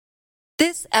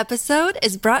This episode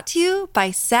is brought to you by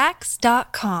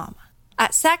Sax.com.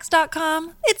 At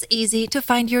Sax.com, it's easy to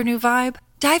find your new vibe.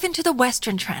 Dive into the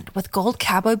Western trend with gold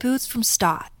cowboy boots from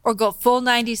Stott, or go full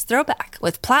 90s throwback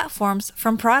with platforms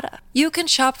from Prada. You can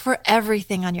shop for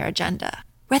everything on your agenda,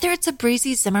 whether it's a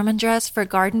breezy Zimmermann dress for a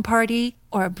garden party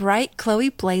or a bright Chloe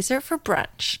blazer for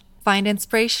brunch. Find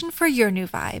inspiration for your new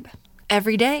vibe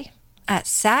every day at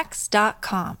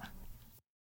Sax.com.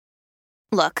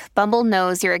 Look, Bumble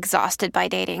knows you're exhausted by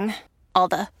dating. All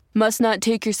the, must not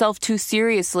take yourself too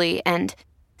seriously, and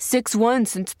 6'1"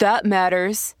 since that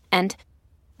matters, and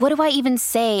what do I even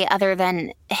say other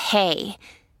than, hey?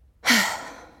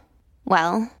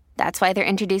 Well, that's why they're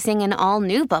introducing an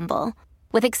all-new Bumble,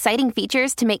 with exciting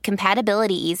features to make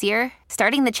compatibility easier,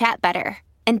 starting the chat better,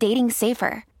 and dating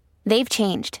safer. They've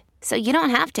changed, so you don't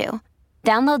have to.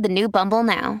 Download the new Bumble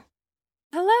now.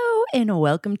 Hello, and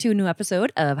welcome to a new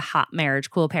episode of Hot Marriage,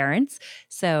 Cool Parents.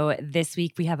 So this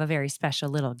week we have a very special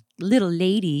little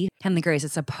lady. Henley Grace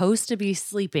is supposed to be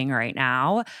sleeping right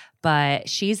now, but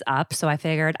she's up. So I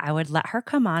figured I would let her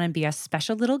come on and be a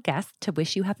special little guest to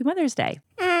wish you Happy Mother's Day.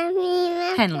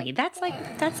 Henley, that's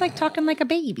like talking like a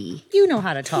baby. You know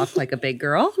how to talk like a big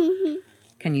girl.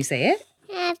 Can you say it?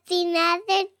 Happy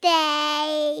Mother's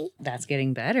Day. That's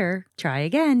getting better. Try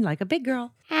again, like a big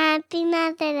girl. Happy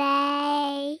Mother's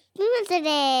Day. Happy Mother's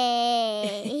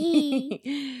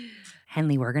Day.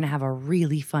 Henley, we're going to have a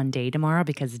really fun day tomorrow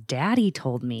because Daddy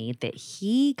told me that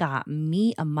he got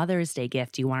me a Mother's Day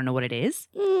gift. Do you want to know what it is?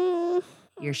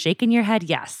 You're shaking your head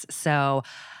yes. So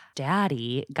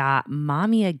Daddy got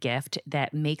Mommy a gift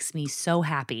that makes me so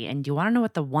happy. And do you want to know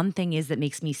what the one thing is that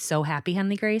makes me so happy,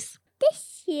 Henley Grace?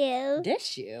 You.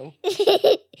 Dish you?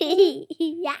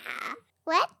 Yeah.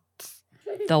 What?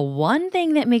 The one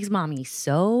thing that makes Mommy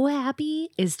so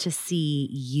happy is to see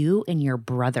you and your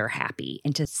brother happy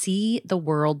and to see the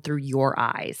world through your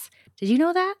eyes. Did you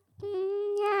know that?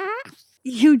 Yeah.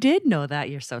 You did know that.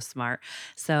 You're so smart.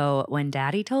 So when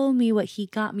Daddy told me what he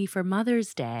got me for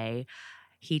Mother's Day,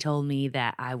 he told me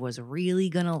that I was really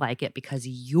going to like it because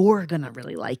you're going to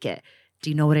really like it. Do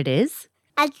you know what it is?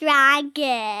 A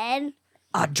dragon.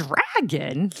 A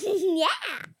dragon?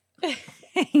 Yeah.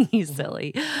 You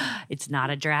silly. It's not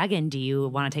a dragon. Do you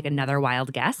want to take another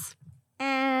wild guess? Maybe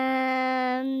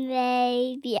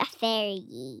a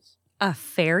fairy. A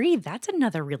fairy? That's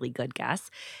another really good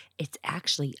guess. It's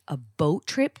actually a boat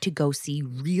trip to go see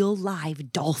real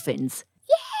live dolphins.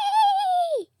 Yay!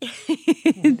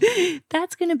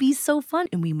 That's going to be so fun.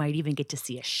 And we might even get to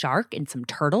see a shark and some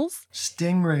turtles.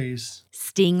 Stingrays.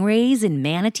 Stingrays and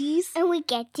manatees. And we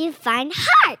get to find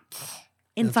hearts.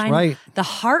 And That's find right. the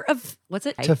heart of, what's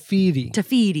it? Tafiti.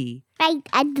 Tafiti. Right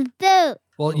at the boat.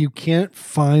 Well, you can't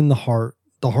find the heart.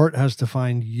 The heart has to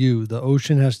find you. The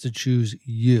ocean has to choose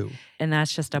you. And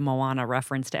that's just a Moana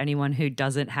reference to anyone who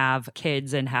doesn't have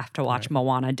kids and have to watch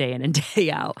Moana day in and day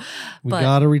out. We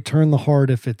got to return the heart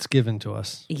if it's given to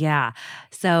us. Yeah.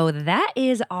 So that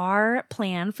is our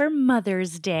plan for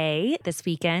Mother's Day this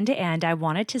weekend. And I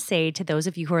wanted to say to those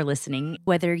of you who are listening,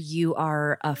 whether you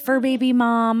are a fur baby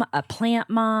mom, a plant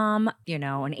mom,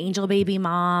 an angel baby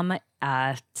mom,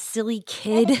 a silly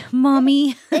kid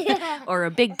mommy, or a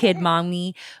big kid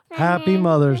mommy. Happy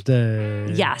Mother's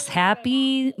Day. Yes.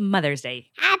 Happy Mother's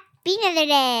Day. Happy Mother's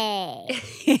Day.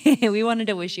 We wanted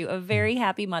to wish you a very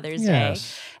happy Mother's Day.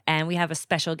 And we have a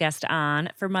special guest on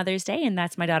for Mother's Day, and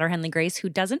that's my daughter, Henley Grace, who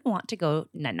doesn't want to go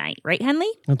night-night. Right, Henley?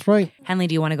 That's right. Henley,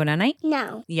 do you want to go night-night?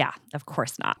 No. Yeah, of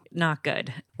course not. Not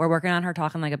good. We're working on her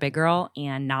talking like a big girl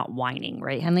and not whining.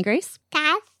 Right, Henley Grace?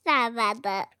 That's about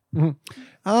it.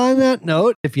 On that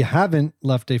note, if you haven't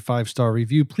left a 5-star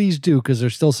review, please do because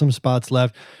there's still some spots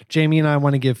left. Jamie and I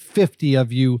want to give 50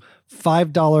 of you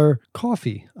 $5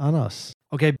 coffee on us.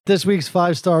 Okay, this week's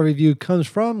 5-star review comes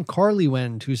from Carly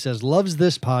Wend, who says, loves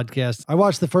this podcast. I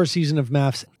watched the first season of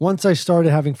MAFS. Once I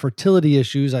started having fertility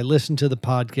issues, I listened to the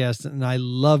podcast and I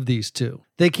love these two.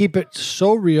 They keep it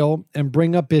so real and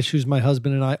bring up issues my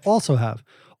husband and I also have.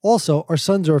 Also, our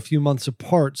sons are a few months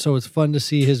apart, so it's fun to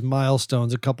see his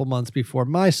milestones a couple months before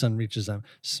my son reaches them.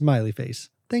 Smiley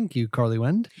face. Thank you, Carly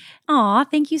Wend. Aw,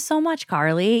 thank you so much,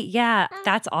 Carly. Yeah,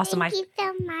 that's awesome. Thank you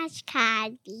so much,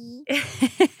 Carly.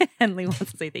 Henley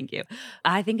wants to say thank you.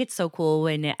 I think it's so cool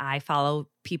when I follow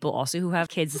people also who have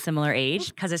kids a similar age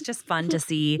because it's just fun to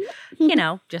see,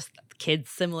 just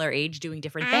kids similar age doing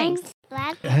different things.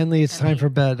 Henley, it's time for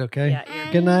bed, okay?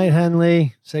 Yeah, good night,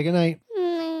 Henley. Say good night.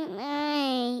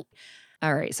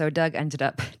 All right. So Doug ended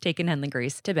up taking Henley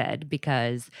Grace to bed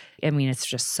because, I mean, it's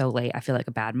just so late. I feel like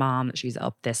a bad mom that she's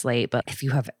up this late. But if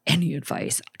you have any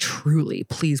advice, truly,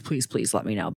 please, please, please let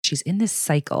me know. She's in this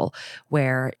cycle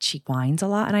where she whines a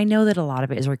lot. And I know that a lot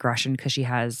of it is regression because she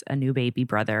has a new baby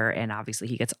brother. And obviously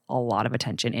he gets a lot of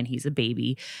attention and he's a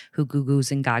baby who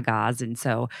goo-goos and gagas. And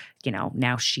so, you know,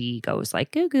 now she goes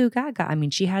like goo-goo, gaga. I mean,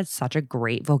 she has such a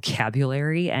great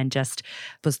vocabulary and just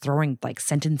was throwing like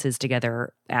sentences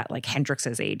together at like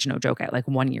Hendrix's age, no joke, at like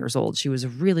 1 year old. She was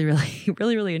really,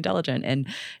 really intelligent. And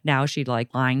now she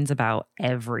like whines about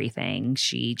everything.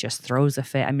 She just throws a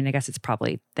fit. I mean, I guess it's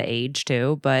probably the age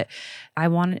too, but I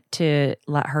wanted to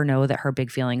let her know that her big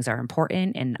feelings are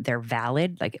important and they're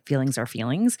valid. Like feelings are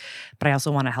feelings, but I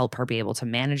also want to help her be able to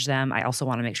manage them. I also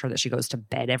want to make sure that she goes to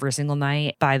bed every single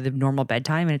night by the normal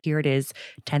bedtime. And here it is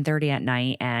 10:30 at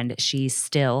night and she's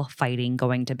still fighting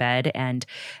going to bed. And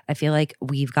I feel like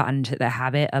we've gotten into the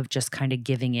habit of just kind of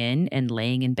giving in and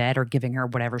laying in bed or giving her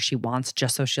whatever she wants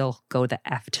just so she'll go the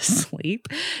F to sleep.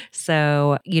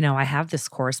 So, you know, I have this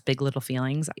course, Big Little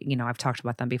Feelings. You know, I've talked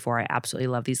about them before. I absolutely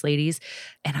love these ladies.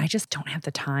 And I just don't have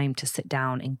the time to sit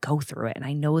down and go through it. And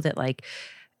I know that like,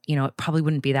 you know, it probably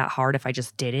wouldn't be that hard if I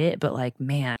just did it. But like,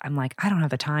 man, I'm like, I don't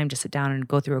have the time to sit down and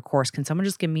go through a course. Can someone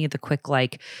just give me the quick,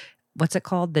 like, what's it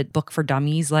called? The book for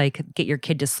dummies, like Get Your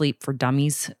Kid to Sleep for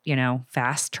Dummies, you know,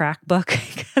 fast track book,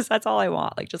 because that's all I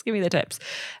want. Like, just give me the tips.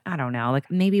 I don't know.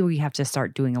 Like maybe we have to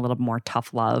start doing a little more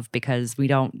tough love because we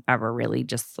don't ever really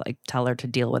just like tell her to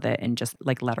deal with it and just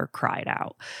like let her cry it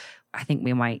out. I think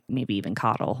we might maybe even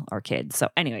coddle our kids. So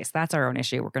anyways, that's our own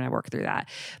issue. We're going to work through that.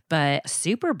 But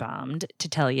super bummed to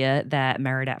tell you that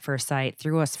Married at First Sight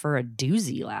threw us for a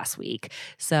doozy last week.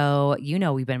 So, you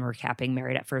know, we've been recapping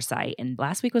Married at First Sight and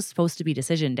last week was supposed to be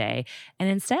Decision Day. And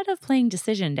instead of playing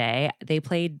Decision Day, they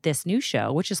played this new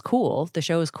show, which is cool. The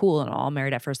show is cool and all,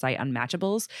 Married at First Sight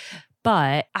Unmatchables.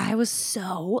 But I was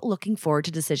so looking forward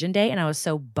to Decision Day and I was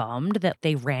so bummed that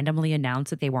they randomly announced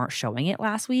that they weren't showing it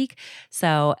last week.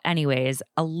 So anyways,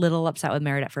 a little upset with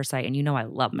Married at First Sight. And you know I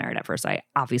love Married at First Sight.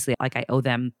 Obviously, like I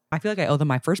feel like I owe them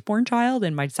my firstborn child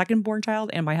and my secondborn child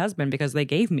and my husband because they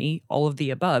gave me all of the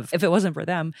above. If it wasn't for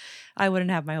them, I wouldn't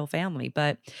have my whole family.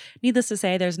 But needless to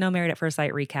say, there's no Married at First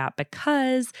Sight recap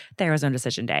because there was no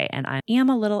Decision Day. And I am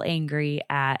a little angry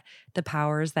at the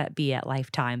powers that be at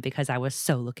Lifetime because I was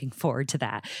so looking forward to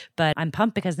that. But I'm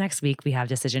pumped because next week we have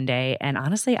Decision Day. And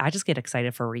honestly, I just get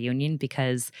excited for reunion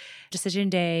because Decision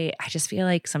Day, I just feel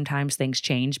like sometimes things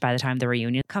change by the time the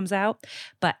reunion comes out.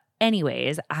 But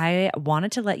anyways, I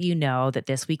wanted to let you know that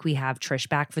this week we have Trish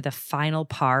back for the final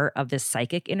part of this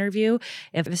psychic interview.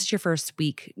 If this is your first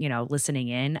week, you know, listening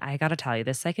in, I got to tell you,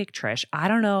 this psychic Trish, I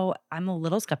don't know. I'm a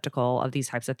little skeptical of these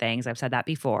types of things. I've said that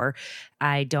before.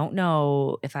 I don't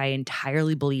know if I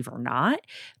entirely believe or not,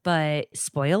 but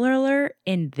spoiler alert,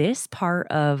 in this part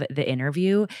of the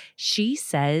interview, she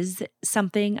says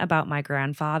something about my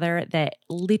grandfather that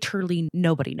literally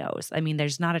nobody knows. I mean,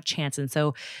 there's not a chance. And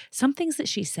so some things that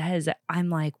she says, I'm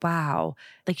like, wow,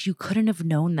 like you couldn't have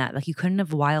known that. Like you couldn't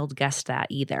have wild guessed that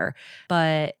either.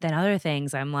 But then other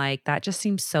things, I'm like, that just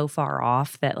seems so far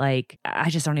off that like, I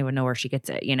just don't even know where she gets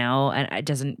it, you know, and it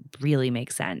doesn't really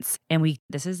make sense. And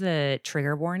this is a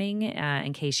trigger warning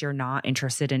in case you're not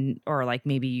interested in, or like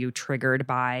maybe you triggered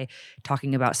by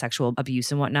talking about sexual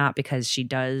abuse and whatnot, because she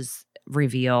does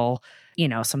reveal, you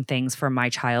know, some things from my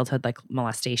childhood, like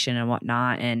molestation and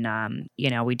whatnot. And, you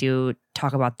know, we do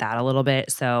talk about that a little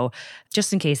bit. So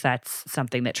just in case that's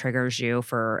something that triggers you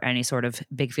for any sort of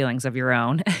big feelings of your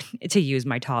own, to use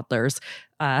my toddler's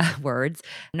words.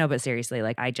 No, but seriously,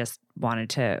 like I just wanted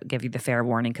to give you the fair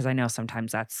warning because I know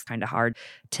sometimes that's kind of hard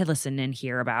to listen and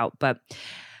hear about. But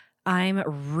I'm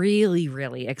really,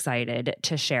 really excited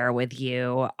to share with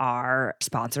you our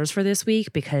sponsors for this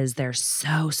week because they're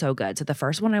so, so good. So the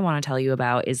first one I want to tell you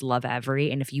about is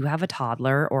Lovevery. And if you have a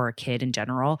toddler or a kid in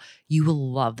general, you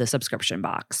will love the subscription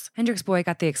box. Hendrix Boy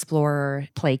got the Explorer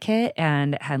Play Kit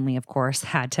and Henley, of course,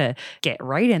 had to get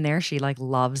right in there. She like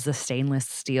loves the stainless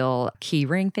steel key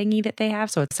ring thingy that they have.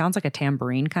 So it sounds like a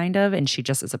tambourine kind of, and she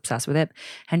just is obsessed with it.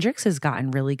 Hendrix has gotten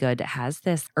really good. It has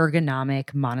this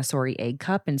ergonomic Montessori egg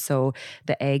cup. And so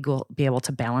the egg will be able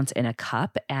to balance in a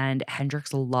cup, and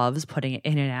Hendrix loves putting it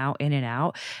in and out, in and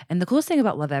out. And the coolest thing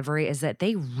about Lovevery is that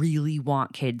they really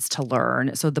want kids to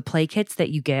learn. So the play kits that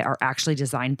you get are actually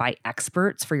designed by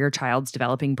experts for your child's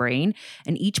developing brain.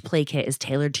 And each play kit is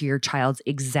tailored to your child's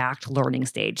exact learning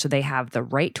stage. So they have the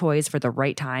right toys for the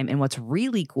right time. And what's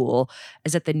really cool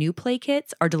is that the new play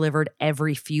kits are delivered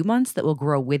every few months that will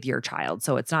grow with your child.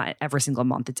 So it's not every single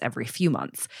month, it's every few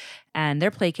months. And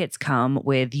their play kits come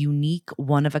with unique,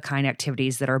 one-of-a-kind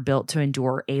activities that are built to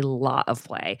endure a lot of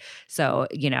play. So,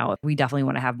 we definitely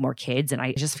want to have more kids. And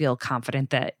I just feel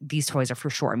confident that these toys are for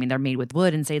sure. I mean, they're made with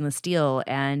wood and stainless steel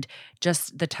and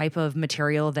just the type of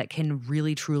material that can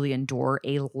really, truly endure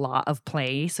a lot of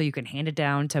play. So you can hand it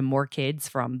down to more kids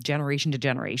from generation to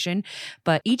generation.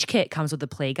 But each kit comes with a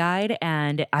play guide.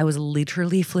 And I was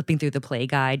literally flipping through the play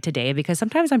guide today because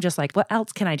sometimes I'm just like, what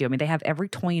else can I do? I mean, they have every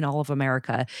toy in all of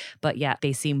America, but yet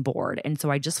they seem bored. And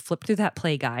so I just flipped through that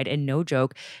play guide, and no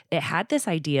joke, it had this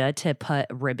idea to put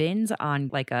ribbons on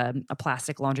like a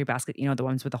plastic laundry basket, the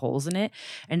ones with the holes in it.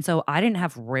 And so I didn't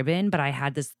have ribbon, but I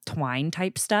had this twine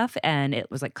type stuff and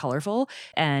it was like colorful.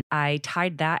 And I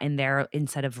tied that in there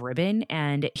instead of ribbon,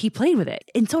 and he played with it.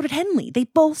 And so did Henley. They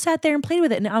both sat there and played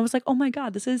with it. And I was like, oh my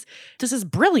God, this is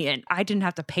brilliant. I didn't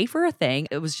have to pay for a thing.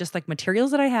 It was just like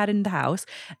materials that I had in the house.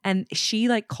 And she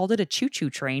like called it a choo-choo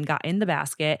train, got in the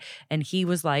basket, and he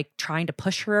was like trying to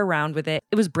push her around with it.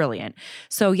 It was brilliant.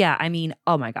 So yeah, I mean,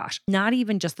 oh my gosh, not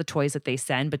even just the toys that they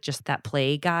send, but just that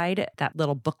play guide, that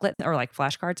little booklet or like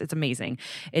flashcards. It's amazing.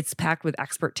 It's packed with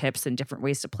expert tips and different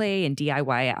ways to play and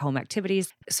DIY at home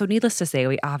activities. So needless to say,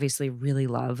 we obviously really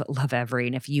love Every.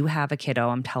 And if you have a kiddo,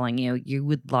 I'm telling you, you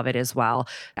would love it as well.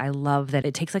 I love that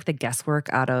it takes like the guesswork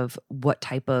out of what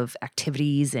type of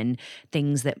activities and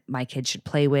things that my kids should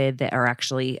play with that are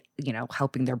actually,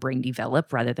 helping their brain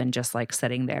develop rather than just like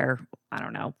sitting there, I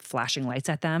don't know, flashing lights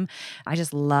at them. I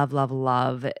just love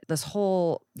this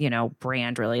whole,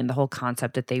 brand really, and the whole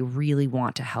concept that they really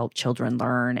want to help children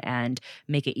learn and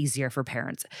make it easier for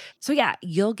parents. So yeah,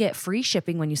 you'll get free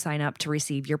shipping when you sign up to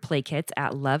receive your play kits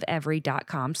at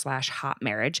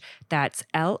lovevery.com/hotmarriage. That's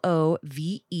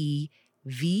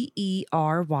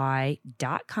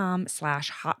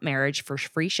LOVEVERY.com/hotmarriage for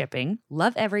free shipping.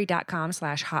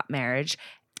 Lovevery.com/hotmarriage.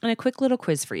 And a quick little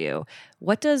quiz for you.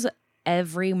 What does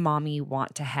every mommy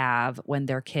want to have when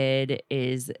their kid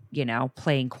is,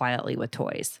 playing quietly with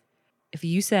toys? If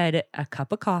you said a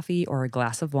cup of coffee or a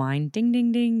glass of wine, ding,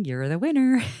 ding, ding, you're the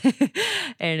winner.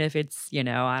 And if it's,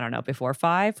 I don't know, before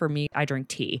 5, for me, I drink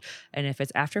tea. And if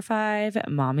it's after 5,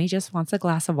 mommy just wants a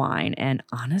glass of wine. And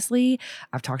honestly,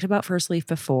 I've talked about First Leaf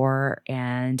before,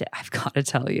 and I've got to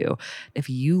tell you, if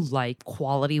you like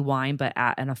quality wine, but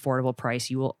at an affordable price,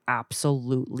 you will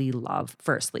absolutely love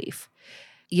First Leaf.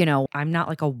 I'm not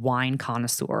like a wine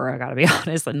connoisseur, I gotta be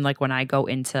honest. And like when I go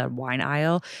into wine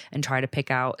aisle and try to pick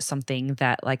out something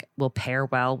that like will pair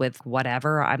well with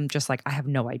whatever, I'm just like, I have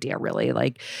no idea really.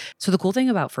 So the cool thing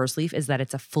about First Leaf is that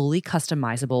it's a fully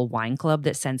customizable wine club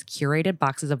that sends curated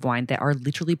boxes of wine that are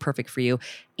literally perfect for you.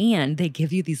 And they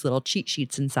give you these little cheat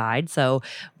sheets inside. So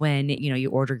when, you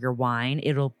order your wine,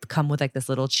 it'll come with like this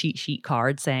little cheat sheet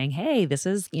card saying, hey, this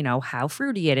is, how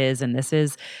fruity it is. And this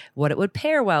is what it would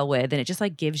pair well with. And it just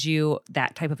like gives you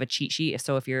that type of a cheat sheet.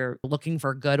 So if you're looking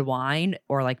for good wine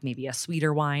or like maybe a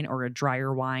sweeter wine or a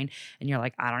drier wine, and you're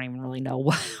like, I don't even really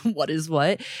know what is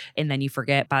what. And then you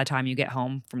forget by the time you get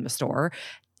home from the store.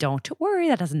 Don't worry,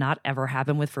 that does not ever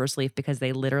happen with First Leaf because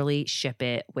they literally ship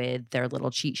it with their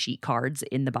little cheat sheet cards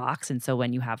in the box. And so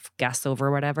when you have guests over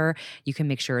or whatever, you can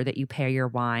make sure that you pair your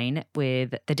wine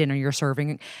with the dinner you're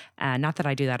serving. Not that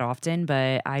I do that often,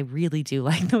 but I really do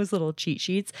like those little cheat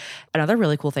sheets. Another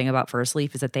really cool thing about First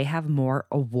Leaf is that they have more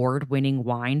award-winning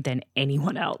wine than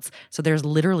anyone else. So there's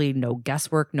literally no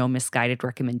guesswork, no misguided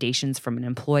recommendations from an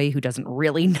employee who doesn't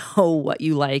really know what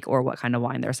you like or what kind of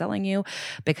wine they're selling you.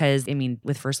 Because,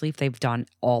 with First Leaf, they've done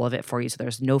all of it for you, so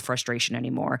there's no frustration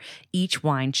anymore. Each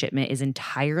wine shipment is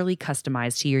entirely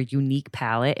customized to your unique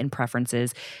palate and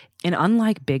preferences. And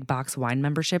unlike big box wine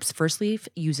memberships, First Leaf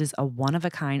uses a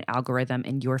one-of-a-kind algorithm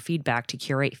and your feedback to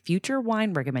curate future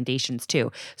wine recommendations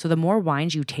too. So the more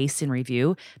wines you taste and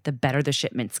review, the better the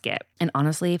shipments get. And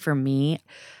honestly, for me,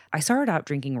 I started out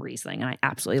drinking Riesling, and I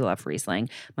absolutely love Riesling.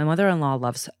 My mother-in-law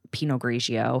loves Pinot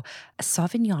Grigio.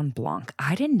 Sauvignon Blanc.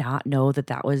 I did not know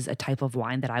that was a type of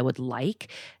wine that I would like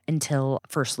until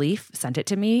First Leaf sent it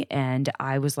to me, and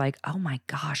I was like, oh my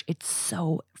gosh, it's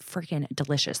so freaking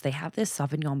delicious. They have this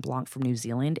Sauvignon Blanc from New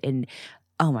Zealand, and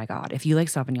oh my God, if you like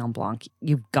Sauvignon Blanc,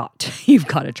 you've got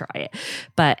to try it.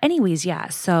 But anyways, yeah,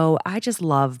 so I just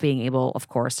love being able, of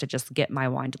course, to just get my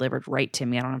wine delivered right to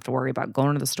me. I don't have to worry about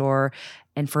going to the store.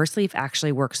 And First Leaf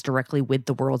actually works directly with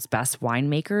the world's best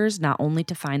winemakers, not only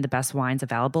to find the best wines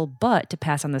available, but to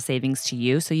pass on the savings to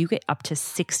you. So you get up to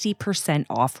 60%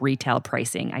 off retail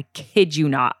pricing. I kid you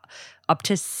not, up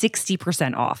to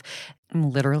 60% off.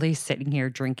 I'm literally sitting here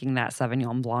drinking that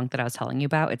Sauvignon Blanc that I was telling you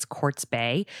about. It's Quartz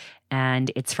Bay,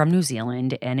 and it's from New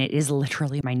Zealand, and it is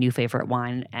literally my new favorite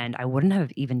wine, and I wouldn't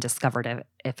have even discovered it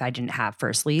if I didn't have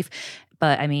First Leaf.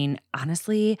 But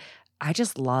honestly, I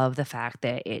just love the fact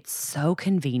that it's so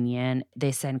convenient.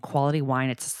 They send quality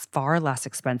wine. It's far less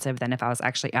expensive than if I was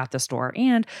actually at the store,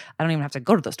 and I don't even have to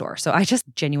go to the store. So I just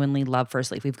genuinely love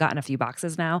First Leaf. We've gotten a few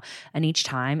boxes now, and each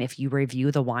time if you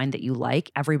review the wine that you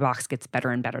like, every box gets better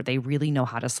and better. They really know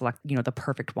how to select, the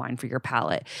perfect wine for your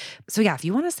palate. So yeah, if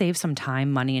you want to save some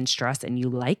time, money, and stress, and you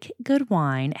like good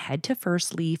wine, head to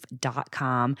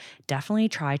firstleaf.com. Definitely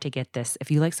try to get this.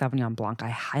 If you like Sauvignon Blanc, I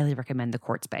highly recommend the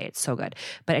Quartz Bay. It's so good.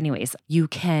 But anyways, you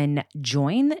can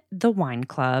join the wine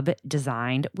club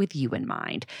designed with you in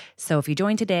mind. So if you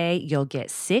join today, you'll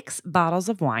get 6 bottles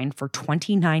of wine for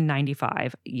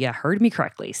 $29.95. You heard me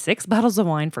correctly. 6 bottles of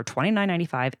wine for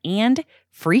 $29.95 and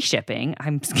free shipping.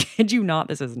 I'm kid you not.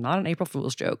 This is not an April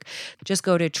Fool's joke. Just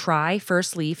go to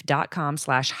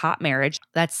tryfirstleaf.com/hotmarriage.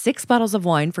 That's 6 bottles of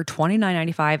wine for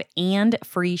 $29.95 and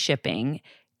free shipping.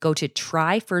 Go to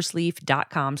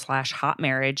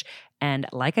tryfirstleaf.com/hotmarriage. And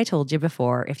like I told you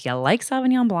before, if you like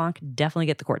Sauvignon Blanc, definitely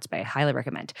get the Quartz Bay. Highly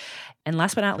recommend. And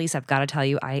last but not least, I've got to tell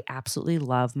you, I absolutely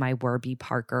love my Warby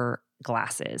Parker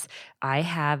glasses. I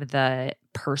have the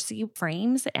Percy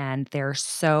frames and they're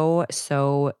so,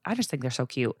 I just think they're so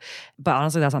cute. But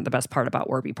honestly, that's not the best part about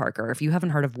Warby Parker. If you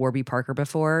haven't heard of Warby Parker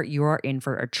before, you are in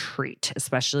for a treat,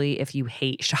 especially if you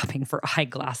hate shopping for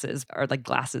eyeglasses or like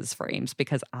glasses frames,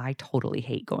 because I totally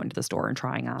hate going to the store and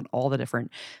trying on all the different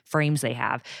frames they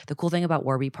have. The cool thing about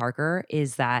Warby Parker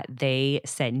is that they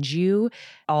send you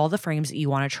all the frames that you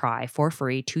want to try for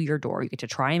free to your door. You get to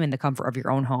try them in the comfort of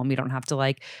your own home. You don't have to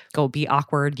like go be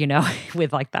awkward,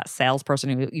 with like that salesperson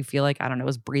who you feel like, I don't know,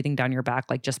 is breathing down your back.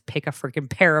 Like just pick a freaking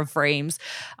pair of frames.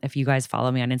 If you guys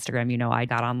follow me on Instagram, I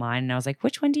got online and I was like,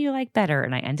 which one do you like better?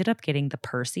 And I ended up getting the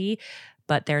Percy.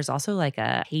 But there's also like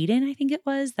a Hayden, I think it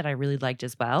was, that I really liked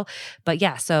as well. But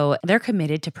yeah, so they're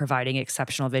committed to providing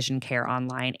exceptional vision care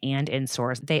online and in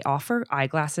stores. They offer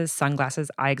eyeglasses,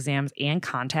 sunglasses, eye exams, and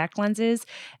contact lenses.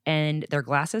 And their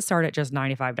glasses start at just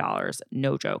 $95.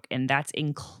 No joke. And that's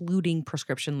including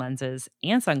prescription lenses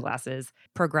and sunglasses.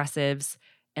 Progressives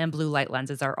and blue light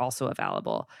lenses are also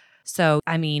available. So,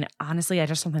 I mean, honestly, I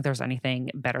just don't think there's anything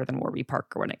better than Warby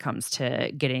Parker when it comes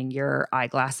to getting your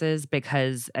eyeglasses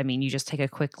because, I mean, you just take a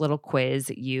quick little quiz,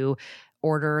 you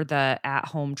order the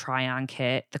at-home try-on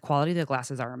kit. The quality of the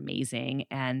glasses are amazing.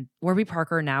 And Warby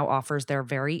Parker now offers their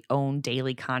very own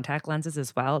daily contact lenses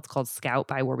as well. It's called Scout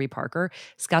by Warby Parker.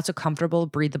 Scout's a comfortable,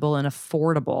 breathable, and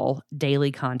affordable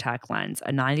daily contact lens.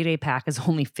 A 90-day pack is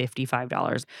only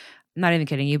 $55. I'm not even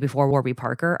kidding you. Before Warby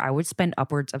Parker, I would spend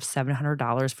upwards of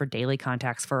 $700 for daily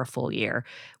contacts for a full year.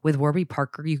 With Warby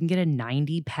Parker, you can get a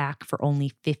 90 pack for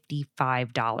only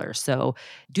 $55. So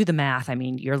do the math. I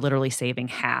mean, you're literally saving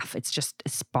half. It's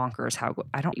bonkers how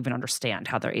I don't even understand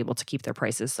how they're able to keep their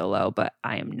prices so low, but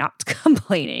I am not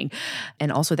complaining. And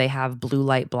also they have blue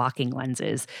light blocking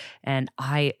lenses. And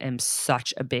I am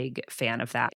such a big fan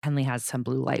of that. Henley has some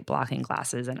blue light blocking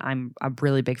glasses, and I'm a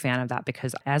really big fan of that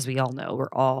because as we all know, we're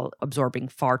all absorbing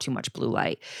far too much blue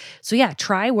light. So yeah,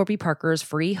 try Warby Parker's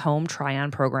free home try-on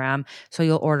program. So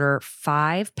you'll order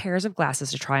 5 pairs of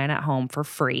glasses to try on at home for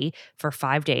free for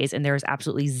 5 days. And there is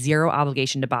absolutely zero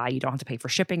obligation to buy. You don't have to pay for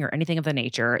shipping or anything of the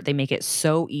nature. They make it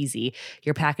so easy.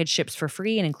 Your package ships for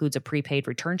free and includes a prepaid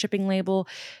return shipping label.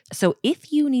 So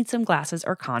if you need some glasses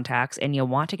or contacts and you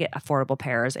want to get affordable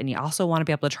pairs and you also want to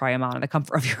be able to try them on in the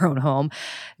comfort of your own home,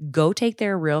 go take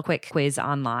their real quick quiz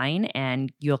online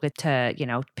and you'll get to,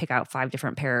 pick out 5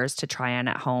 different pairs to try on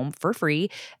at home for free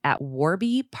at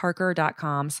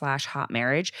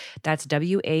warbyparker.com/hotmarriage. That's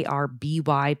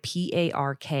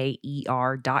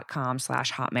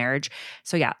WARBYPARKER.com/hotmarriage.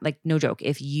 So yeah, like no joke.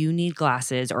 If you need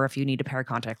glasses or if you need a pair of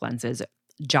contact lenses,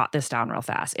 jot this down real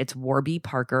fast. It's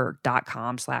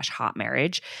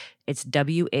warbyparker.com/hotmarriage. It's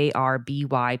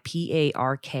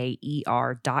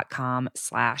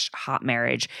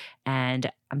WARBYPARKER.com/hotmarriage.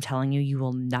 And I'm telling you, you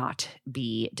will not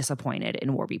be disappointed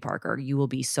in Warby Parker. You will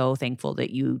be so thankful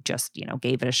that you just,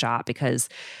 gave it a shot because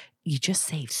you just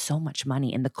save so much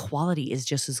money and the quality is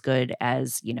just as good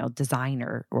as,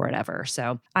 designer or whatever.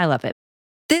 So I love it.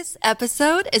 This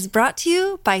episode is brought to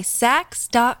you by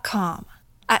Saks.com.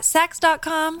 At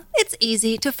Saks.com, it's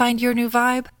easy to find your new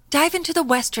vibe. Dive into the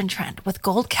Western trend with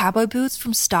gold cowboy boots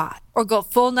from Stott, or go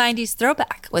full 90s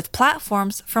throwback with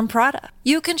platforms from Prada.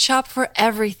 You can shop for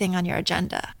everything on your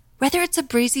agenda, whether it's a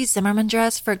breezy Zimmermann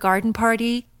dress for a garden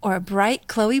party or a bright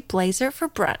Chloe blazer for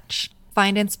brunch.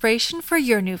 Find inspiration for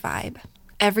your new vibe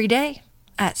every day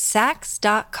at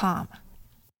Saks.com.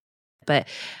 But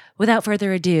without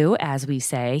further ado, as we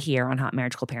say here on Hot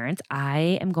Marriage Cool Parents,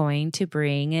 I am going to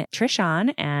bring Trish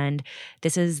on. And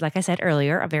this is, like I said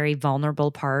earlier, a very vulnerable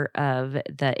part of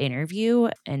the interview.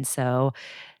 And so,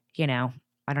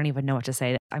 I don't even know what to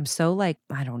say. I'm so like,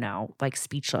 I don't know, like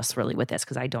speechless really with this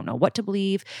because I don't know what to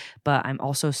believe, but I'm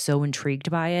also so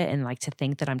intrigued by it. And like to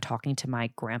think that I'm talking to my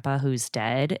grandpa who's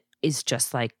dead is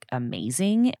just like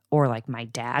amazing. Or like my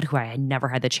dad who I had never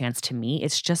had the chance to meet.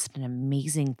 It's just an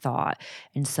amazing thought.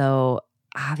 And so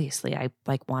obviously I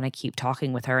like want to keep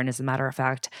talking with her. And as a matter of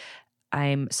fact,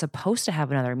 I'm supposed to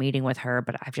have another meeting with her,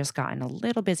 but I've just gotten a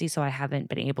little busy, so I haven't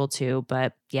been able to.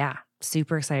 But yeah,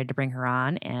 super excited to bring her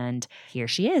on. And here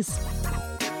she is.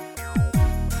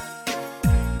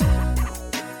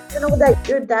 You know that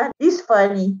your dad is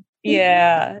funny.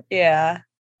 Yeah.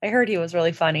 I heard he was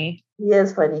really funny. He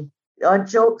is funny. A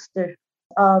jokester.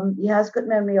 He has good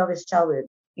memory of his childhood.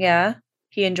 Yeah.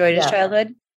 He enjoyed his Yeah.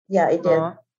 childhood. Yeah, he did.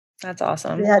 Aw, that's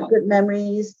awesome. He had good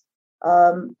memories.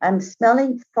 I'm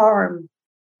smelling farm,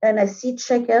 and I see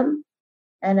chicken,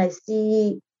 and I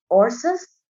see horses.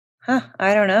 Huh.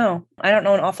 I don't know. I don't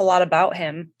know an awful lot about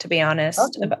him, to be honest,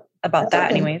 Okay. about That's that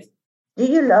okay. anyways. Do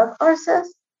you love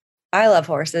horses? I love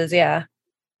horses. Yeah.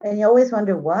 And you always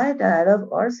wonder why do I love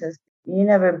horses? You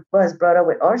never was brought up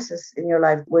with horses in your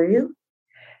life, were you?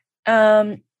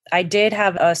 I did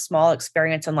have a small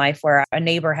experience in life where a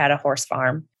neighbor had a horse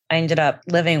farm. I ended up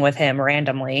living with him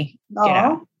randomly,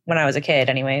 when I was a kid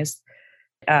anyways.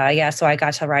 So I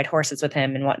got to ride horses with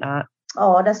him and whatnot.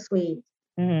 Oh, that's sweet.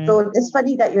 Mhm. So it's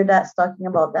funny that your dad's talking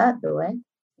about that, though, eh?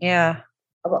 Yeah.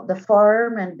 About the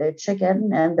farm and the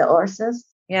chicken and the horses.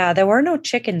 Yeah. There were no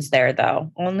chickens there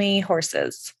though, only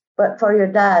horses. But for your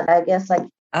dad, I guess Okay.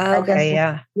 guess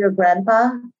Yeah. your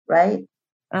grandpa, right?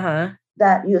 Uh-huh.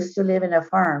 That used to live in a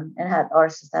farm and had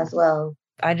horses as well.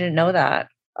 I didn't know that.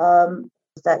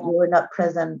 That you were not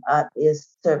present at his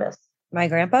service. My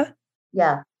grandpa?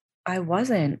 Yeah. I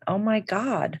wasn't. Oh my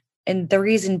God. And the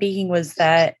reason being was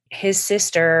that his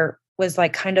sister was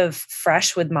like kind of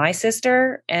fresh with my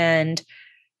sister. And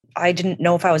I didn't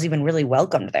know if I was even really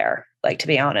welcomed there. Like, to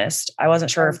be honest, I wasn't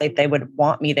sure if they would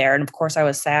want me there. And of course I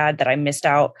was sad that I missed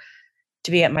out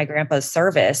to be at my grandpa's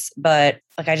service, but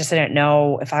like, I just didn't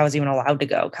know if I was even allowed to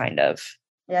go kind of.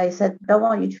 Yeah, he said, don't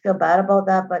want you to feel bad about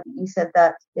that, but he said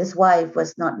that his wife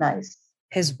was not nice.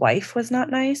 His wife was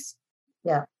not nice?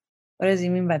 Yeah. What does he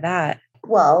mean by that?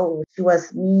 Well, she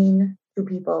was mean to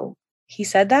people. He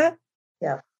said that?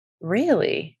 Yeah.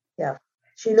 Really? Yeah.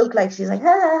 She looked like she's like,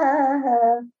 ha, ha, ha,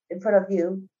 ha, in front of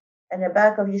you. And in the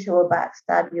back of you, she will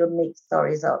backstab you and make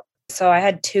stories up. So I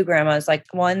had two grandmas, like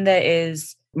one that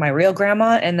is my real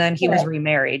grandma, and then he was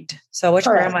remarried. So which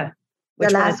Correct. grandma?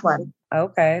 The last one.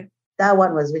 Okay. That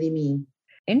one was really mean.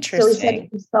 Interesting. So he said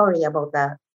he's sorry about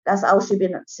that. That's how she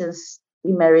been since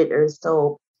he married her.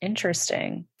 So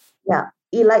interesting. Yeah.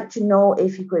 He liked to know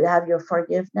if he could have your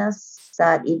forgiveness,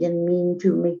 that he didn't mean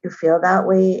to make you feel that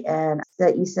way, and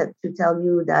that he said to tell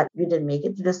you that you didn't make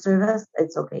it to the service.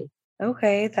 It's okay.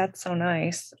 Okay, that's so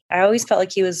nice. I always felt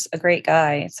like he was a great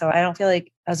guy, so I don't feel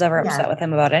like I was ever upset with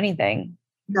him about anything.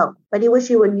 No, but he wish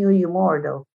he would knew you more,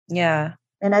 though. Yeah.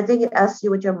 And I think it has to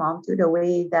do with your mom, too, the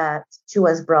way that she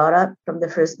was brought up from the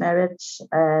first marriage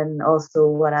and also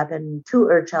what happened to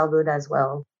her childhood as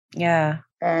well. Yeah.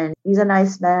 And he's a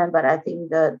nice man, but I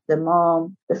think that the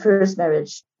mom, the first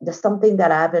marriage, there's something that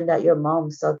happened that your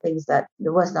mom saw things that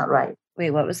was not right.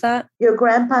 Wait, what was that? Your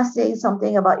grandpa saying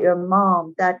something about your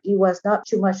mom that he was not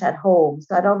too much at home.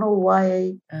 So I don't know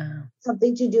why.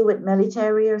 Something to do with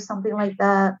military or something like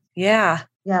that. Yeah.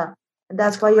 Yeah. And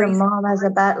that's why your mom has a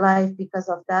bad life because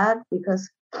of that. Because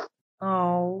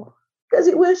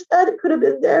he wished that it could have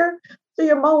been there. So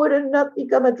your mom would have not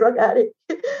become a drug addict.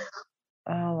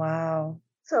 Oh, wow.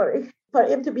 Sorry. For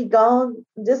him to be gone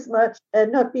this much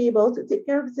and not be able to take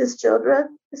care of his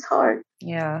children is hard.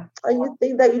 Yeah. And you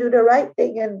think that you do the right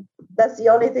thing, and that's the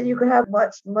only thing you could have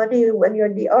much money when you're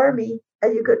in the army,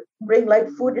 and you could bring like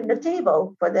food in the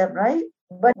table for them, right?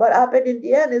 But what happened in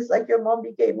the end is like your mom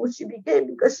became who she became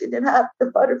because she didn't have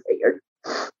the father figure.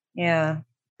 Yeah.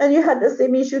 And you had the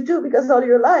same issue too, because all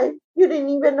your life you didn't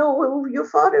even know who your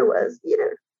father was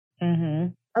either. Mm-hmm.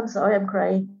 I'm sorry, I'm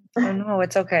crying. Oh, no,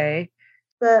 it's okay.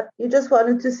 But you just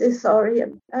wanted to say sorry,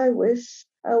 and I wish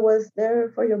I was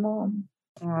there for your mom.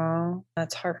 Oh,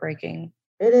 that's heartbreaking.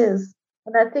 It is.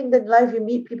 And I think that in life you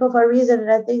meet people for a reason.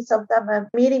 And I think sometimes I'm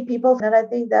meeting people and I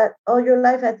think that all your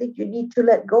life, I think you need to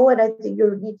let go. And I think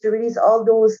you need to release all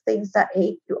those things that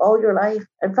hate you all your life.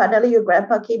 And finally, your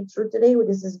grandpa came through today.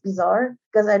 This is bizarre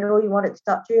because I know you wanted to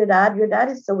talk to your dad. Your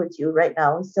dad is still with you right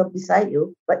now. He's still beside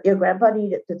you. But your grandpa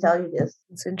needed to tell you this.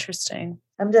 It's interesting.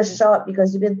 I'm just shocked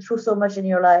because you've been through so much in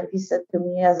your life, he said to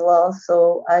me as well.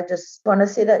 So I just want to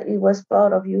say that he was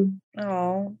proud of you.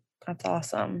 Oh, that's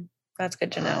awesome. That's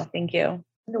good to know. Thank you.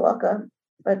 You're welcome.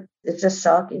 But it's just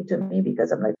shocking to me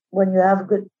because I'm like, when you have a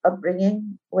good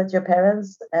upbringing with your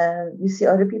parents and you see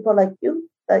other people like you,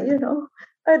 that,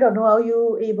 I don't know how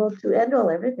you able to handle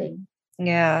everything.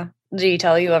 Yeah. Did he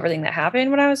tell you everything that happened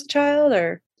when I was a child?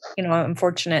 Or, I'm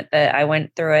fortunate that I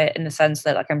went through it in the sense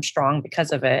that like I'm strong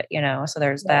because of it, so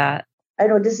there's that. I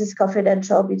know this is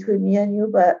confidential between me and you,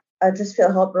 but I just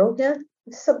feel heartbroken.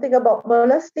 Something about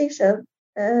molestation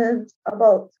and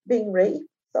about being raped.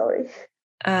 Sorry.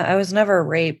 I was never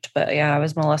raped, but yeah, I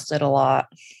was molested a lot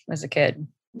as a kid.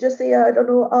 Just say, I don't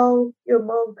know how your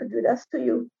mom could do that to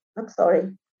you. I'm sorry.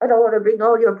 I don't want to bring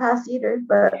all your past either,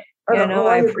 but I don't know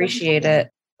why I appreciate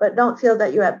it. But don't feel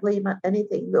that you have blame on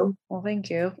anything, though. Well, thank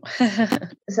you.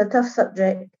 It's a tough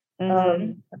subject.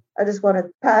 Mm-hmm. I just want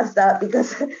to pass that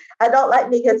because I don't like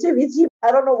negativity.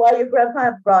 I don't know why your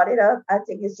grandpa brought it up. I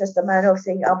think it's just a matter of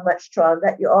saying how much strong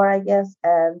that you are, I guess,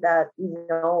 and that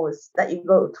that you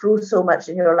go through so much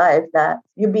in your life that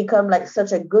you become like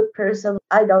such a good person.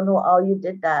 I don't know how you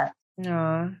did that.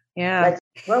 No, yeah. Like,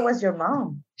 where was your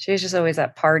mom? She was just always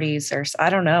at parties or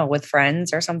I don't know, with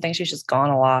friends or something. She's just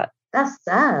gone a lot. That's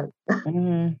sad.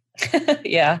 Mm-hmm.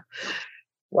 Yeah.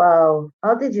 Wow.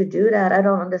 How did you do that? I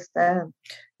don't understand.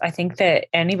 I think that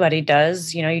anybody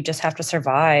does, you just have to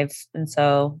survive. And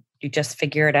so you just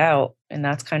figure it out. And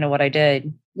that's kind of what I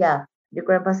did. Yeah. Your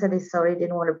grandpa said he's sorry,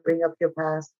 didn't want to bring up your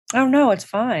past. Oh, no, it's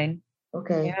fine.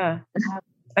 Okay. Yeah.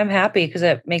 I'm happy because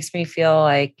it makes me feel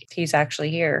like he's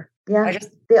actually here. Yeah.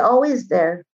 They're always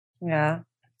there. Yeah.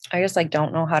 I just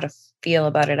don't know how to feel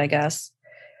about it, I guess.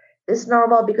 It's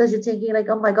normal because you're thinking like,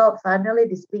 oh my God, finally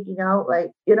they're speaking out.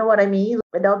 Like, you know what I mean?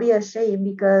 But don't be ashamed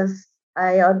because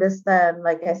I understand.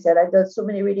 Like I said, I've done so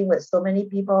many reading with so many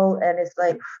people and it's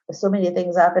like so many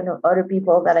things happen to other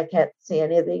people that I can't say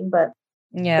anything, but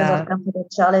because of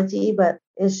confidentiality, but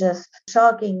it's just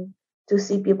shocking to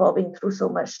see people being through so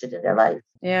much shit in their life.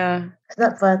 Yeah. It's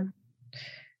not fun.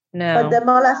 No. But the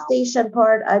molestation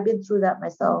part, I've been through that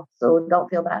myself. So don't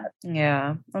feel bad.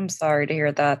 Yeah. I'm sorry to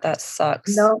hear that. That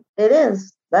sucks. No, it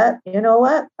is. But you know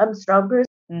what? I'm stronger.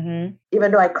 Mm-hmm.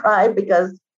 Even though I cry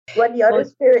because when the other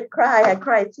spirit cry, I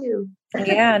cry too.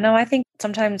 Yeah. No, I think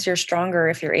sometimes you're stronger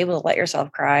if you're able to let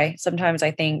yourself cry. Sometimes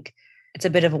I think it's a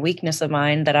bit of a weakness of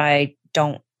mine that I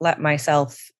don't let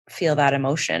myself feel that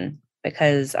emotion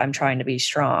because I'm trying to be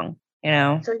strong,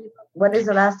 So when is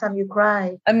the last time you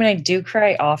cried? I mean, I do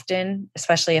cry often,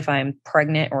 especially if I'm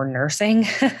pregnant or nursing,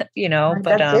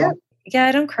 but yeah,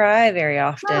 I don't cry very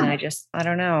often. I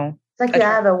don't know. It's like you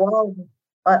have a wall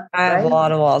up, I have a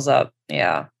lot of walls up.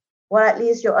 Yeah. Well, at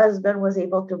least your husband was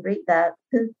able to break that.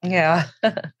 Yeah.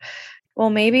 Well,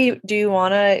 maybe do you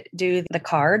want to do the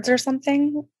cards or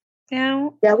something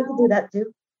now? Yeah, we can do that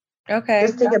too. Okay.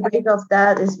 Just take a break of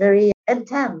that. It's very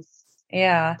intense.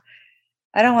 Yeah.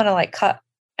 I don't want to cut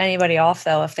anybody off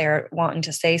though if they're wanting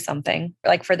to say something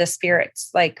for the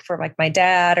spirits, for my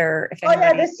dad or if anybody...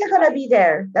 yeah, they're still gonna be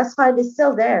there. That's fine. They're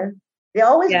still there. They're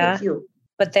always with you.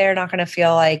 But they're not going to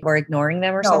feel like we're ignoring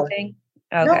them or something.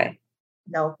 Okay.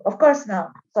 No, of course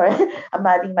not. Sorry, I'm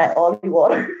adding my holy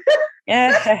water.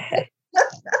 Yeah.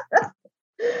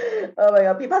 Oh my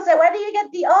God. People say, where do you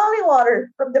get the holy water?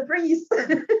 From the priest.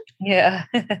 Yeah.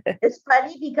 It's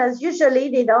funny because usually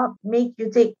they don't make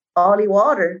you take holy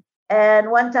water.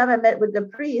 And one time I met with the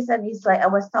priest and he's like, I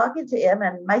was talking to him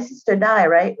and my sister died,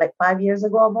 right? 5 years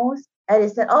ago almost. And he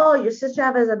said, oh, your sister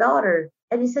has a daughter.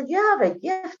 And he said, you have a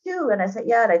gift too. And I said,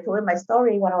 yeah. And I told him my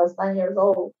story when I was 9 years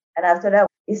old. And after that,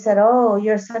 he said, oh,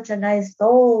 you're such a nice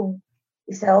soul.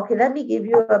 He said, okay, let me give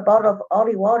you a bottle of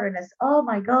holy water. And I said, oh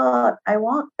my God, I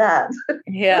want that.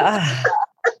 Yeah.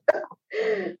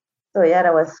 So yeah,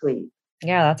 that was sweet.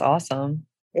 Yeah, that's awesome.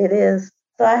 It is.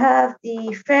 So I have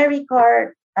the fairy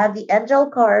card, I have the angel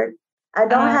card. I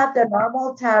don't have the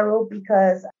normal tarot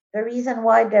because the reason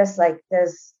why there's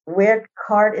weird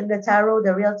card in the tarot,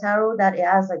 the real tarot, that it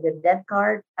has the dead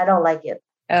card. I don't like it.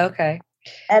 Okay.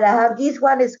 And I have this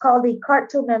one, is called the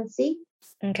cartomancy.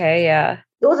 Okay, yeah.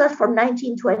 Those are from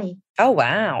 1920. Oh,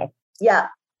 wow. Yeah.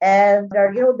 And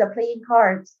they're, the playing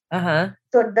cards. Uh-huh.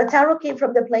 So the tarot came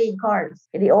from the playing cards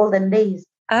in the olden days.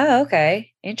 Oh,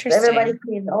 okay. Interesting. So everybody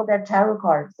played all their tarot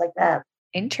cards like that.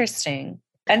 Interesting.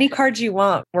 Any cards you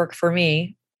want work for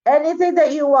me. Anything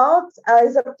that you want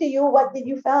is up to you. What did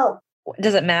you felt?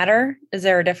 Does it matter? Is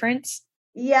there a difference?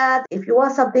 Yeah. If you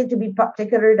want something to be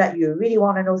particular, that you really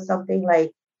want to know something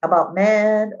about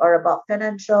men or about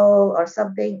financial or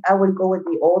something, I would go with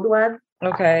the old one.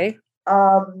 Okay.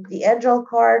 The angel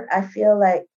card, I feel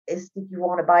like is if you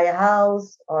want to buy a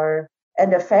house,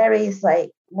 and the fairy is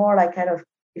more kind of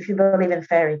if you believe in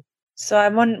fairy. So I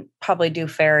wouldn't probably do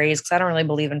fairies because I don't really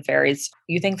believe in fairies.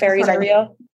 You think fairies are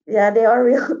real? Yeah, they are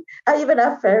real. I even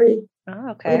have fairy.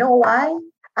 Oh, okay. You know why?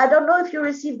 I don't know if you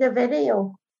received the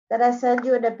video that I sent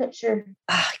you in the picture.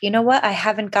 You know what? I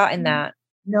haven't gotten that.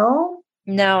 No?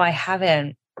 No, I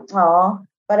haven't. Oh,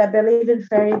 but I believe in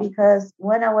fairy because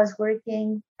when I was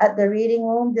working at the reading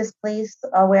room, this place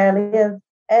where I live,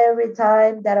 every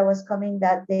time that I was coming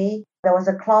that day, there was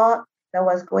a clock that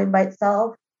was going by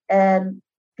itself. And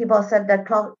people said that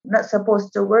clock not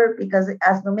supposed to work because it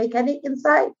has no mechanic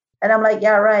inside. And I'm like,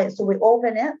 yeah, right. So we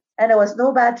open it and there was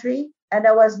no battery and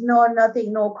there was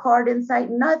nothing, no card inside,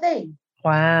 nothing.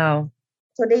 Wow.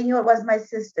 So they knew it was my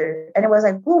sister. And it was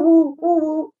like, woo, woo, woo,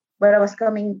 woo, when I was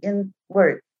coming in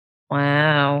work.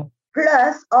 Wow.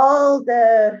 Plus all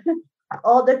the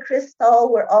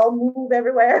crystal were all moved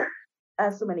everywhere. I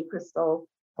have so many crystals.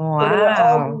 So they were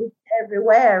all Wow. moved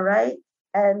everywhere, right?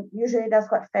 And usually that's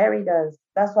what fairy does.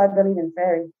 That's why I believe in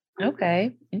fairy.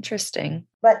 Okay. Interesting.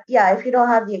 But yeah, if you don't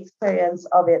have the experience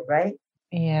of it, right?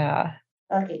 Yeah.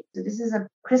 Okay, so this is a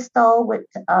crystal with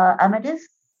amethyst.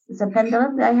 It's a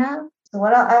pendulum that I have. So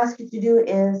what I'll ask you to do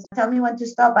is tell me when to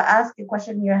stop, but ask a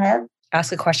question in your head.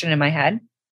 Ask a question in my head.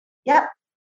 Yep.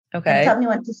 And Okay. tell me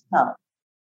when to stop.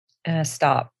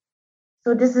 Stop.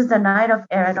 So this is the Knight of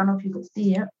Air. I don't know if you could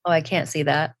see it. Oh, I can't see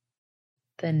that.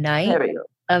 The There Knight we go.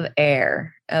 of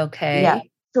Air. Okay. Yeah.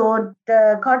 So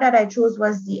the card that I chose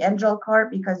was the angel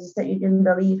card because you said you didn't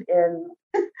believe in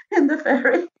in the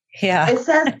fairy. Yeah. It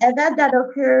says event that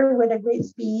occur with a great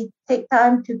speed. Take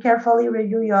time to carefully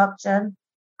review your option.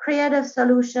 Creative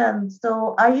solution.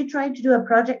 So are you trying to do a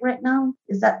project right now?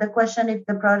 Is that the question? If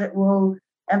the project will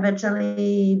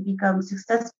eventually become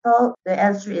successful? The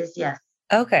answer is yes.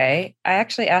 Okay. I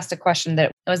actually asked a question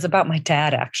that was about my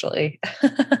dad, actually. Oh,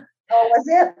 was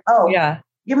it? Oh, Yeah.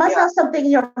 you must have something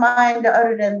in your mind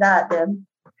other than that then.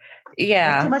 You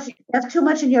Yeah. have too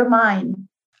much in your mind.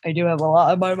 I do have a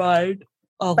lot in my mind.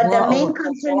 But the main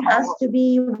concern has to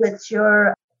be with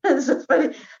your, it's just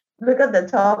funny. Look at the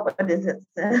top. What does it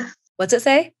say? What's it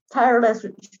say? Tireless,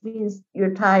 which means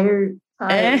you're tired,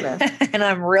 tireless. And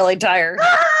I'm really tired.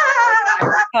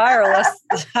 Tireless.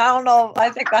 I don't know. I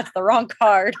think that's the wrong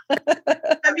card.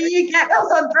 I mean, you can't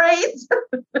concentrate.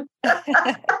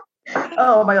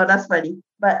 Oh my God, that's funny.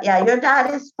 But yeah, your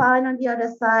dad is fine on the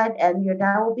other side, and your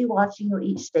dad will be watching you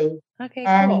each day. Okay.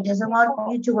 And Cool. he doesn't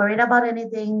want you to worry about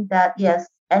anything. That yes,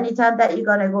 anytime that you're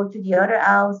gonna go to the other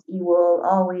house, he will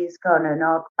always gonna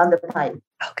knock on the pipe.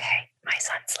 Okay. My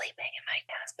son's sleeping and my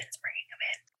husband's bringing him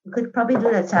in. You could probably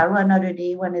do the tarot another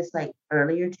day when it's like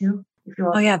earlier too, if you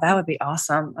want. Oh, yeah. That would be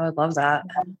awesome. I would love that.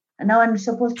 And now I'm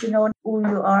supposed to know who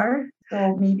you are,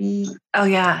 so maybe. Oh,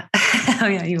 yeah. Oh,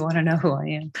 yeah. You want to know who I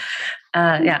am.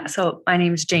 Yeah. So my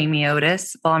name's Jamie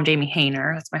Otis. Well, I'm Jamie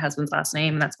Hayner. That's my husband's last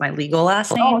name. And that's my legal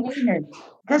last name.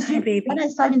 Because Hi, baby. when I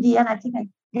saw him in the end, I think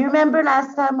you remember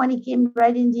last time when he came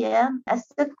right in the end? I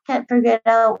still can't figure it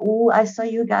out who I saw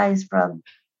you guys from.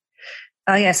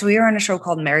 Oh, yeah. So we were on a show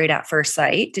called Married at First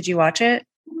Sight. Did you watch it?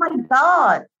 Oh my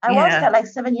God. I watched Yeah. that like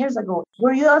 7 years ago.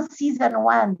 Were you on season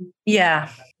 1? Yeah.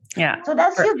 Yeah. So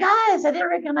that's you guys. I didn't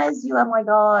recognize you. Oh my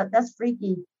God. That's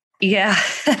freaky. Yeah.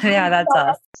 Yeah. That's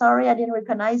us. Sorry, I didn't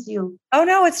recognize you. Oh,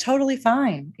 no, it's totally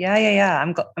fine. Yeah. Yeah.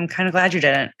 Yeah. I'm kind of glad you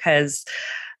didn't, because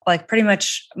like pretty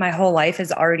much my whole life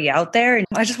is already out there. And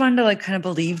I just wanted to like kind of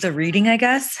believe the reading, I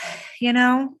guess, you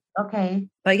know? Okay.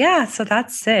 But yeah, so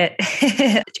that's it.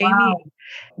 Jamie. Wow.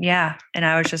 Yeah. And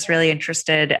I was just really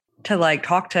interested to like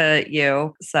talk to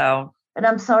you. So, And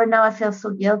I'm sorry now. I feel so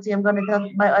guilty. I'm going to tell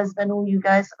my husband who you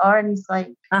guys are. And he's like,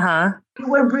 you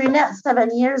were brunette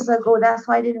 7 years ago. That's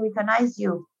why I didn't recognize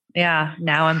you. Yeah.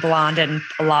 Now I'm blonde and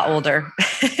a lot older.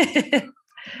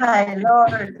 My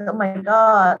Lord. Oh my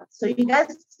God. So you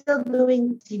guys still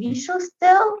doing TV shows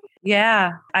still?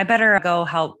 Yeah. I better go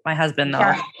help my husband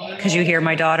though, because you hear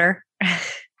my daughter.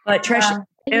 But Trish,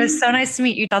 it was so nice to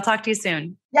meet you. I'll talk to you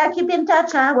soon. Yeah, keep in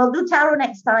touch. Huh? We'll do tarot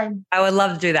next time. I would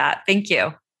love to do that. Thank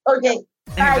you. Okay.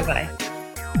 Bye. Bye.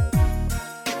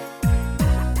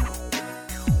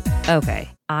 Okay,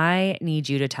 I need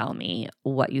you to tell me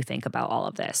what you think about all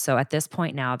of this. So at this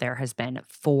point now, there has been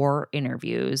 4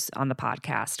 interviews on the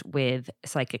podcast with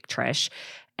Psychic Trish.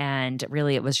 And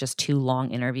really, it was just 2 long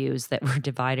interviews that were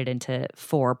divided into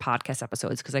 4 podcast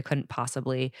episodes because I couldn't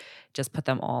possibly just put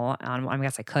them all on. I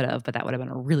guess I could have, but that would have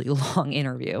been a really long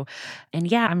interview.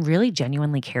 And yeah, I'm really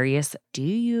genuinely curious. Do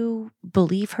you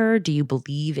believe her? Do you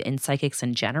believe in psychics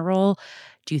in general?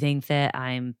 Do you think that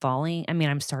I'm falling? I mean,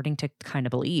 I'm starting to kind of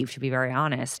believe, to be very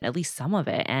honest, at least some of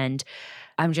it. And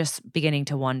I'm just beginning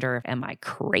to wonder, am I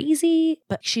crazy?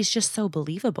 But she's just so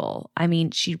believable. I mean,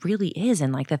 she really is.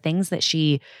 And like the things that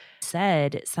she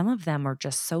said, some of them are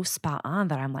just so spot on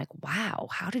that I'm like, wow,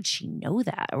 how did she know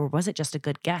that? Or was it just a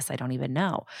good guess? I don't even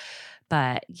know.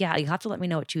 But yeah, you have to let me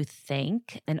know what you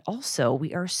think. And also,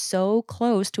 we are so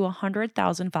close to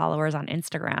 100,000 followers on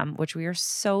Instagram, which we are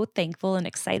so thankful and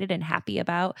excited and happy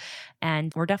about.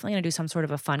 And we're definitely going to do some sort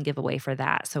of a fun giveaway for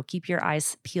that. So keep your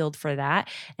eyes peeled for that.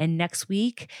 And next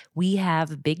week, we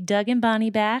have Big Doug and Bonnie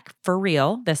back for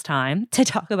real this time to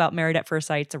talk about Married at First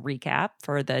Sight's recap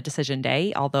for the decision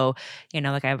day. Although,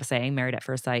 like I was saying, Married at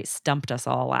First Sight stumped us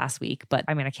all last week. But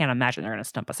I mean, I can't imagine they're going to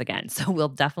stump us again. So we'll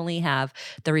definitely have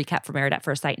the recap for Married at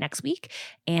First Sight next week.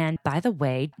 And by the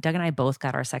way, Doug and I both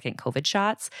got our second COVID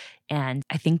shots. And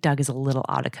I think Doug is a little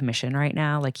out of commission right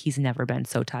now. Like he's never been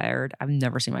so tired. I've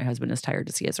never seen my husband as tired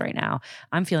as he is right now.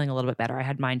 I'm feeling a little bit better. I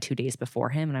had mine 2 days before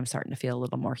him and I'm starting to feel a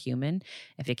little more human.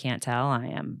 If you can't tell, I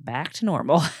am back to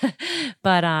normal.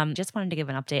 But just wanted to give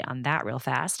an update on that real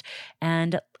fast.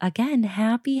 And again,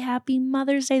 happy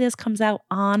Mother's Day. This comes out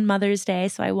on Mother's Day.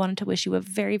 So I wanted to wish you a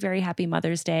very, very happy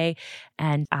Mother's Day.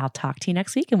 And I'll talk to you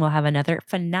next week and we'll have another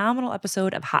phenomenal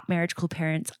episode of Hot Marriage Cool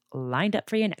Parents lined up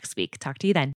for you next week. Talk to you then.